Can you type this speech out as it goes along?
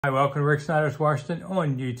Hi, welcome to Rick Snider's Washington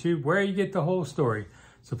on YouTube, where you get the whole story.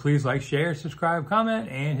 So please like, share, subscribe, comment,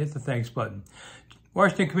 and hit the thanks button.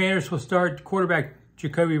 Washington Commanders will start quarterback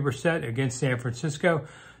Jacoby Brissett against San Francisco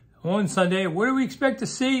on Sunday. What do we expect to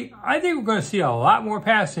see? I think we're going to see a lot more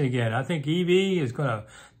passing again. I think EB is going to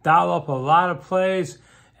dial up a lot of plays.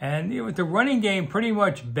 And with the running game pretty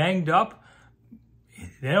much banged up,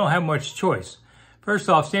 they don't have much choice. First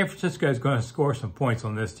off, San Francisco is going to score some points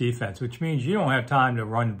on this defense, which means you don't have time to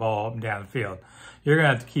run the ball up and down the field. You're going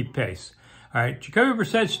to have to keep pace. All right, Jacoby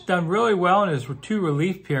Brissett's done really well in his 2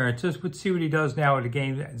 relief appearances. Let's see what he does now with the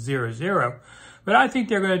game at 0-0. But I think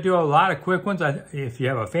they're going to do a lot of quick ones. If you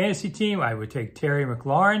have a fantasy team, I would take Terry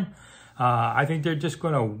McLaurin. I think they're just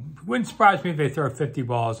going to, wouldn't surprise me if they throw 50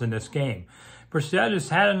 balls in this game. Brissett has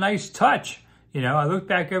had a nice touch. You know, I look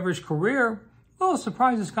back over his career, a little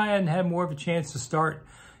surprised this guy hadn't had more of a chance to start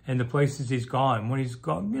in the places he's gone. When he's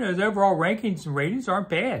gone, you know, his overall rankings and ratings aren't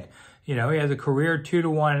bad. You know, he has a career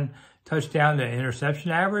 2-to-1 touchdown to interception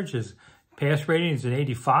average. His pass rating is an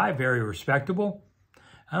 85, very respectable.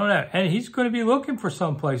 I don't know. And he's going to be looking for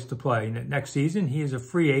some place to play next season. He is a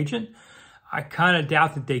free agent. I kind of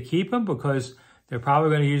doubt that they keep him because they're probably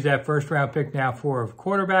going to use that first-round pick now for a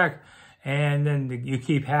quarterback. And then you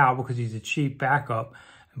keep Howell because he's a cheap backup.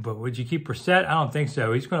 But would you keep Brissett? I don't think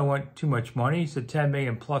so. He's going to want too much money. He's a $10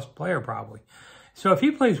 million plus player probably. So if he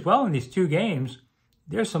plays well in these 2 games,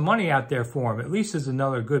 there's some money out there for him. At least there's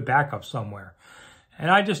another good backup somewhere. And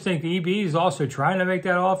I just think EB is also trying to make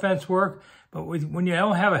that offense work. But when you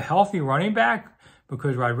don't have a healthy running back,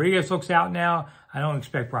 because Rodriguez looks out now, I don't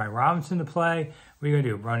expect Brian Robinson to play. What are you going to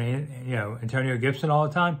do? Run in, you know, Antonio Gibson all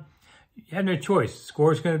the time? You have no choice.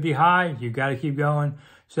 Score's going to be high. You've got to keep going.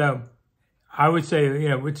 So I would say, you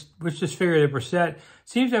know, let's just figure that Brissett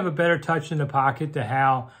seems to have a better touch in the pocket to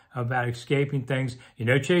Hal about escaping things. You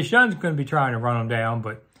know, Chase Young's going to be trying to run him down,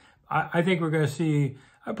 but I think we're going to see,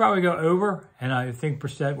 I'll probably go over, and I think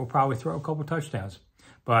Brissett will probably throw a couple touchdowns,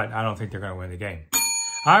 but I don't think they're going to win the game.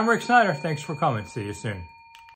 I'm Rick Snider. Thanks for coming. See you soon.